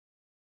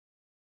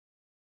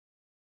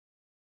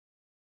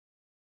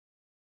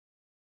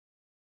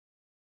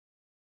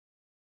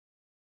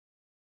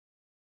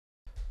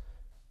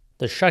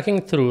the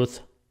shocking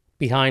truth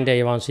behind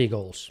A1c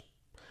goals.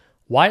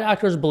 Why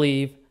doctors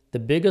believe the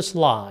biggest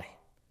lie.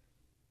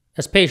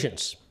 As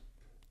patients,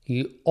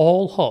 you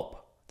all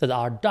hope that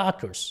our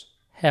doctors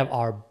have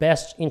our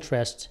best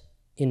interest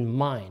in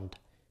mind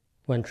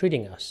when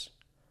treating us.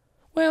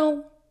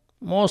 Well,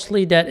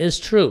 mostly that is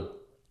true,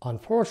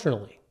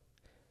 unfortunately.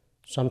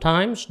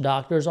 Sometimes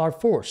doctors are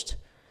forced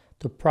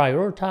to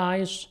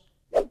prioritize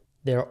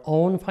their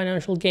own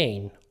financial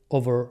gain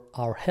over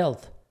our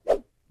health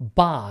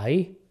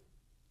by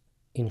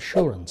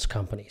insurance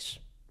companies.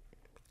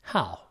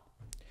 How?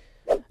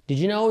 Did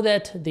you know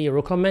that the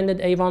recommended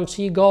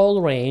A1c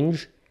goal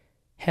range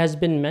has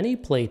been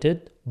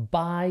manipulated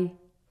by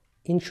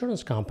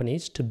insurance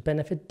companies to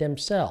benefit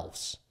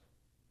themselves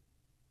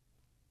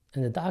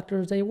and the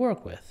doctors they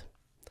work with?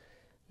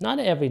 Not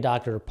every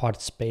doctor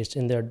participates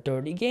in their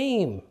dirty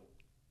game.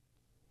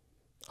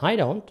 I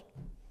don't,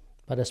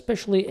 but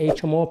especially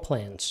HMO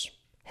plans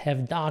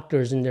have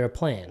doctors in their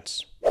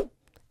plans,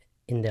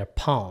 in their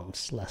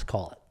palms, let's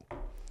call it.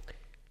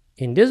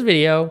 In this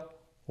video,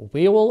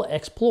 we will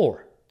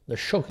explore the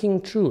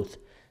shocking truth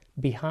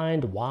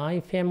behind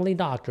why family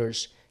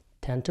doctors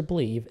tend to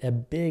believe a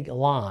big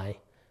lie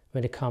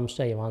when it comes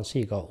to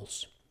A1c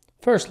goals.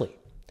 Firstly,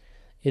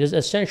 it is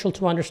essential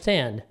to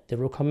understand the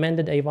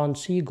recommended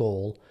A1c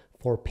goal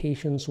for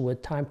patients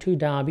with type 2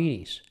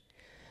 diabetes.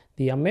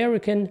 The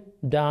American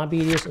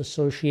Diabetes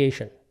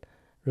Association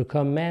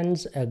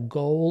recommends a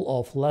goal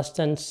of less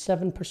than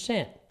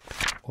 7%.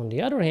 On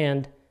the other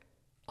hand,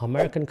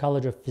 American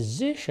College of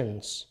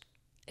Physicians,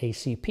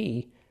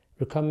 ACP,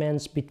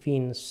 recommends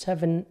between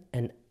 7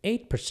 and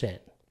 8%.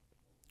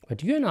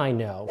 But you and I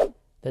know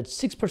that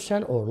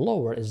 6% or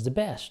lower is the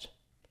best.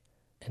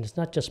 And it's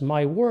not just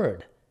my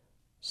word.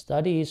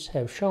 Studies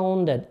have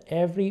shown that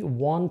every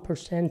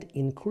 1%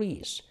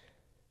 increase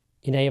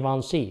in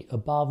A1c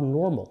above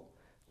normal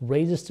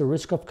raises the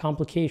risk of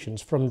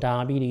complications from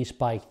diabetes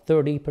by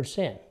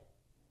 30%.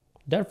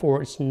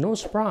 Therefore, it's no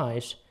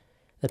surprise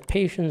that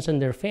patients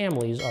and their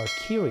families are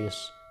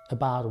curious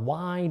about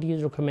why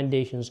these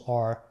recommendations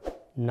are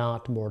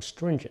not more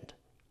stringent.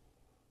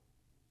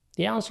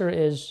 The answer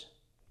is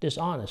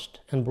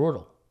dishonest and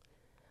brutal.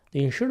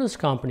 The insurance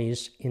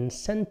companies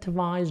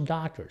incentivize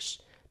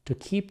doctors to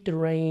keep the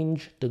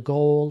range, the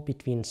goal,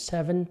 between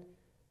 7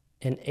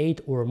 and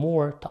 8 or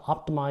more to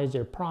optimize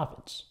their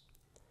profits.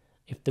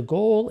 If the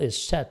goal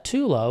is set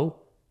too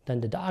low,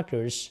 then the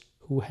doctors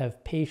who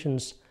have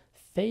patients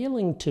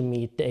failing to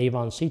meet the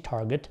A1c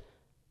target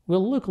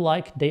will look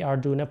like they are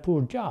doing a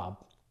poor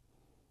job,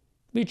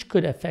 which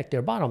could affect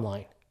their bottom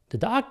line. The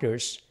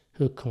doctors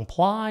who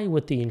comply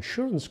with the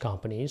insurance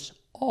companies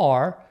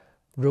are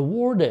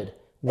rewarded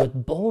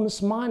with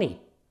bonus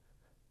money.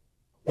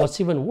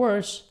 What's even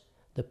worse,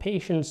 the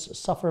patients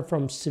suffer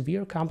from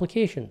severe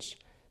complications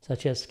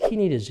such as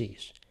kidney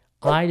disease,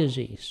 eye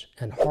disease,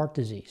 and heart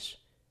disease,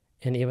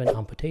 and even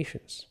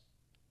amputations.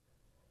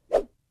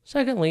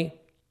 Secondly,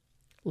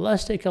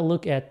 let's take a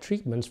look at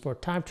treatments for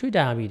type 2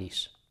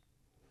 diabetes.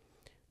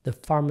 The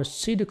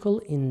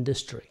pharmaceutical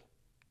industry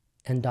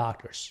and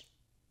doctors,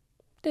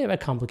 they have a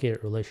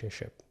complicated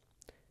relationship.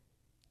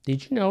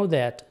 Did you know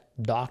that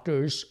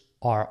doctors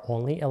are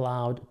only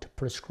allowed to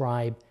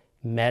prescribe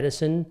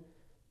medicine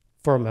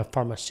from a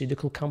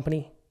pharmaceutical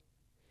company?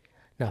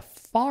 Now,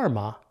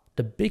 pharma,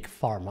 the big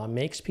pharma,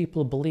 makes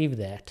people believe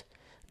that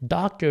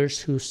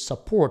doctors who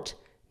support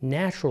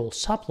natural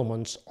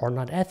supplements are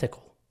not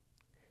ethical.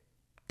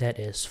 That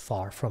is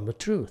far from the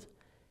truth.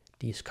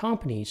 These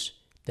companies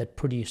that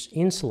produce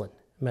insulin,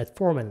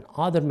 metformin, and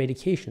other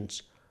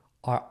medications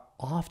are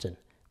often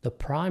the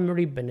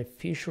primary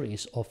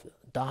beneficiaries of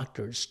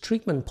doctors'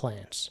 treatment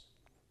plans.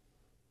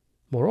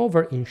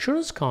 Moreover,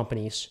 insurance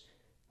companies,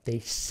 they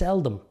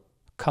seldom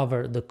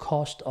cover the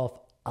cost of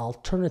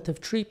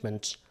alternative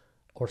treatments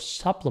or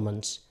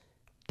supplements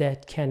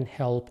that can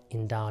help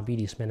in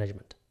diabetes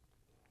management,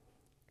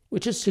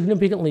 which is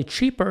significantly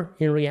cheaper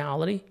in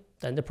reality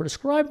than the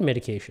prescribed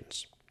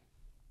medications.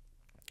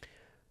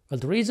 Well,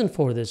 the reason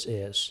for this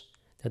is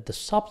that the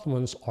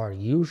supplements are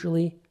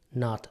usually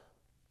not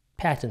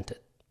patented.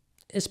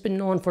 It's been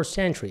known for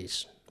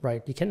centuries,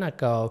 right? You cannot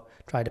go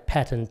try to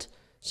patent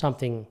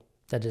something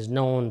that is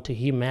known to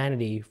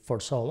humanity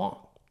for so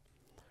long.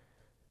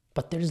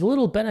 But there is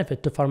little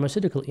benefit to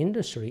pharmaceutical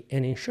industry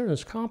and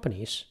insurance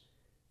companies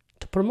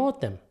to promote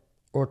them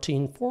or to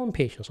inform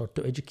patients or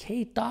to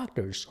educate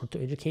doctors or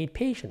to educate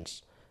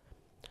patients.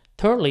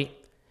 Thirdly,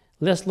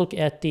 let's look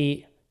at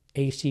the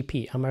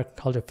ACP, American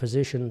College of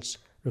Physicians,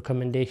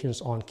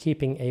 recommendations on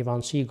keeping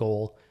A1c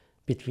goal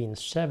between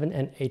 7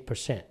 and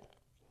 8%.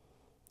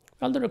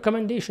 Well, the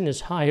recommendation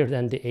is higher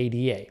than the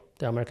ADA,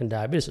 the American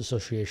Diabetes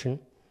Association,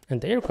 and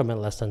they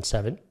recommend less than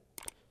 7.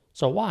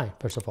 So why,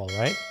 first of all,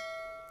 right?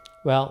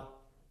 Well,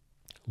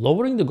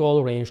 lowering the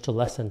goal range to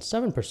less than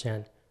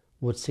 7%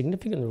 would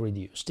significantly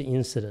reduce the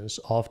incidence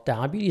of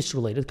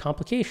diabetes-related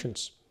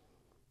complications.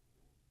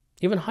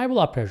 Even high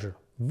blood pressure,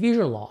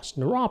 vision loss,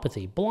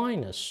 neuropathy,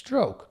 blindness,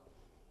 stroke.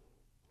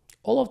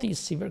 All of these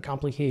severe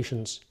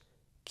complications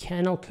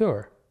can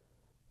occur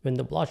when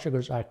the blood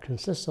sugars are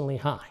consistently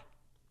high.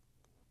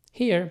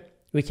 Here,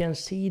 we can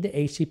see the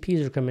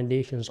ACP's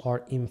recommendations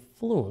are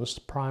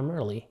influenced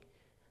primarily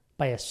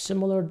by a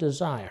similar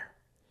desire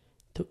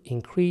to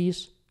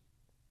increase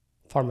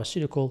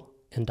pharmaceutical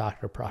and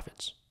doctor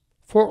profits.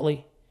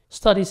 Fourthly,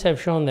 studies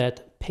have shown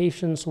that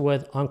patients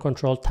with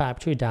uncontrolled type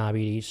 2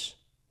 diabetes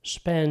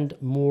spend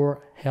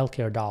more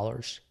healthcare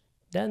dollars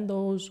than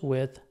those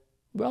with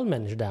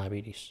well-managed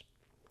diabetes.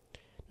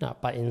 Now,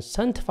 by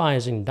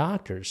incentivizing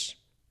doctors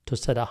to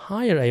set a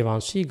higher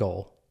A1c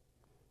goal,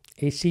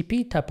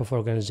 ACP type of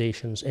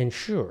organizations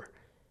ensure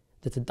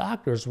that the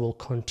doctors will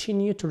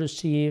continue to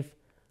receive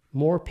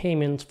more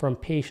payments from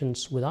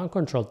patients with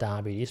uncontrolled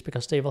diabetes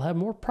because they will have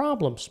more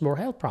problems, more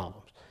health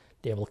problems.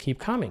 They will keep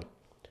coming.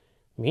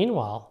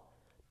 Meanwhile,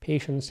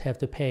 patients have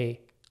to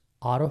pay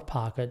out of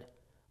pocket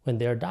when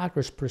their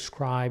doctors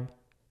prescribe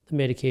the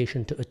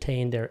medication to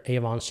attain their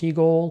A1c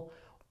goal,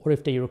 or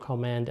if they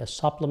recommend a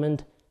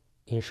supplement,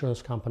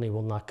 insurance company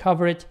will not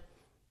cover it.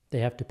 They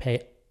have to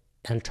pay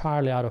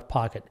entirely out of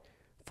pocket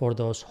for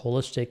those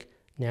holistic,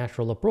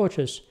 natural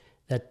approaches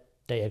that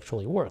they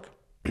actually work.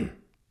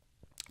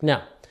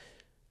 Now,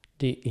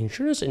 the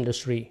insurance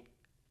industry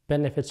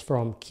benefits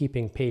from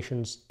keeping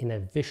patients in a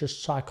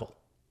vicious cycle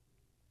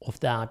of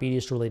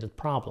diabetes-related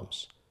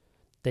problems.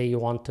 They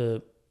want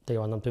them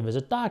to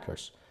visit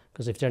doctors,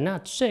 because if you're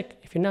not sick,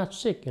 you're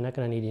not going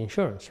to need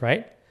insurance,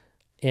 right?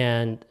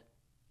 And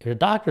if the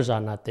doctors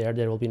are not there,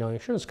 there will be no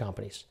insurance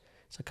companies.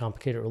 It's a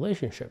complicated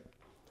relationship.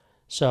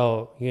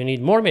 So you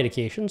need more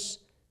medications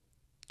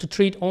to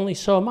treat only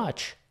so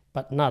much,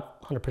 but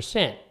not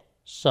 100%.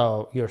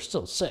 So you're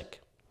still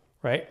sick,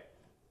 right?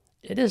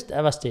 It is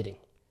devastating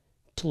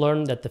to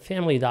learn that the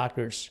family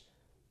doctors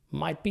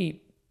might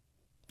be,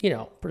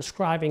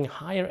 prescribing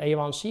higher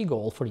A1c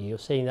goal for you,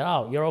 saying that,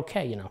 oh, you're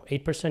okay,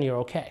 8% you're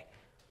okay,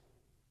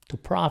 to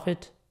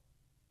profit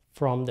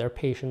from their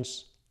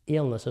patients'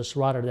 illnesses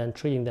rather than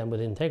treating them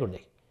with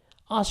integrity.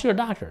 Ask your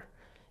doctor,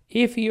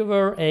 if you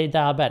were a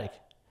diabetic,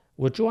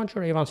 would you want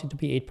your A1c to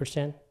be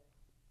 8%?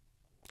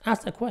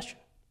 Ask that question.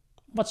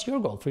 What's your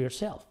goal for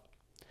yourself?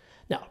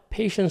 Now,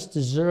 patients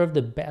deserve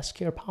the best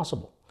care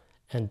possible,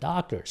 and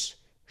doctors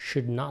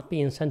should not be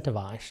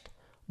incentivized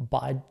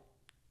by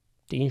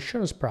the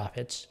insurance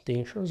profits, the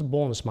insurance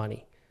bonus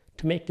money,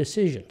 to make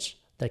decisions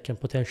that can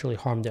potentially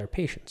harm their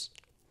patients.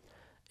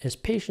 As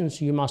patients,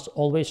 you must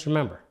always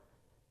remember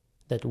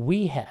that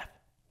we have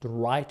the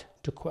right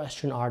to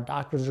question our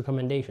doctor's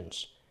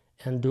recommendations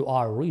and do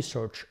our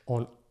research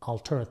on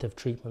alternative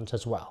treatments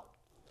as well.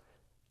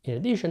 In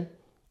addition,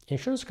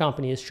 insurance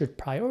companies should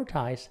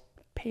prioritize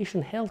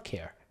patient health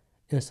care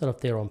instead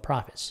of their own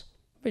profits,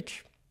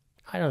 which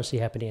I don't see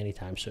happening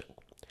anytime soon.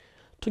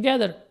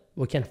 Together,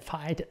 we can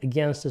fight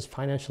against these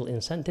financial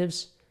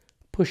incentives,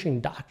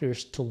 pushing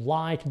doctors to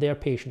lie to their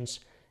patients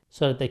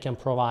so that they can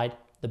provide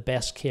the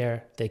best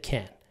care they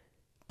can.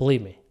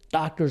 Believe me,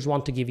 doctors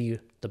want to give you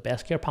the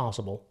best care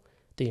possible.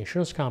 The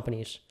insurance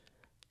companies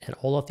and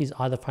all of these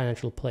other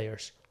financial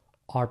players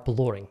are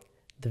blurring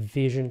the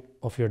vision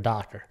of your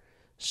doctor.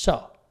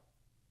 So,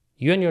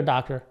 you and your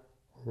doctor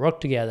work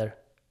together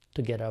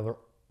to get over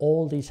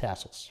all these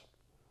hassles.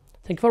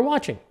 Thank you for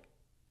watching.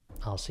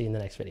 I'll see you in the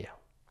next video.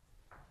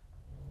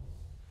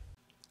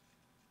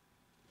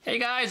 Hey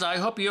guys, I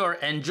hope you're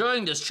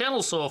enjoying this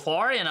channel so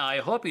far, and I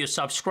hope you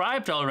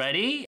subscribed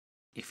already.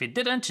 If you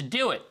didn't,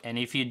 do it. And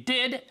if you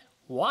did,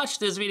 watch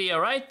this video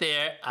right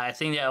there. I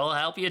think that will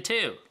help you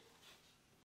too.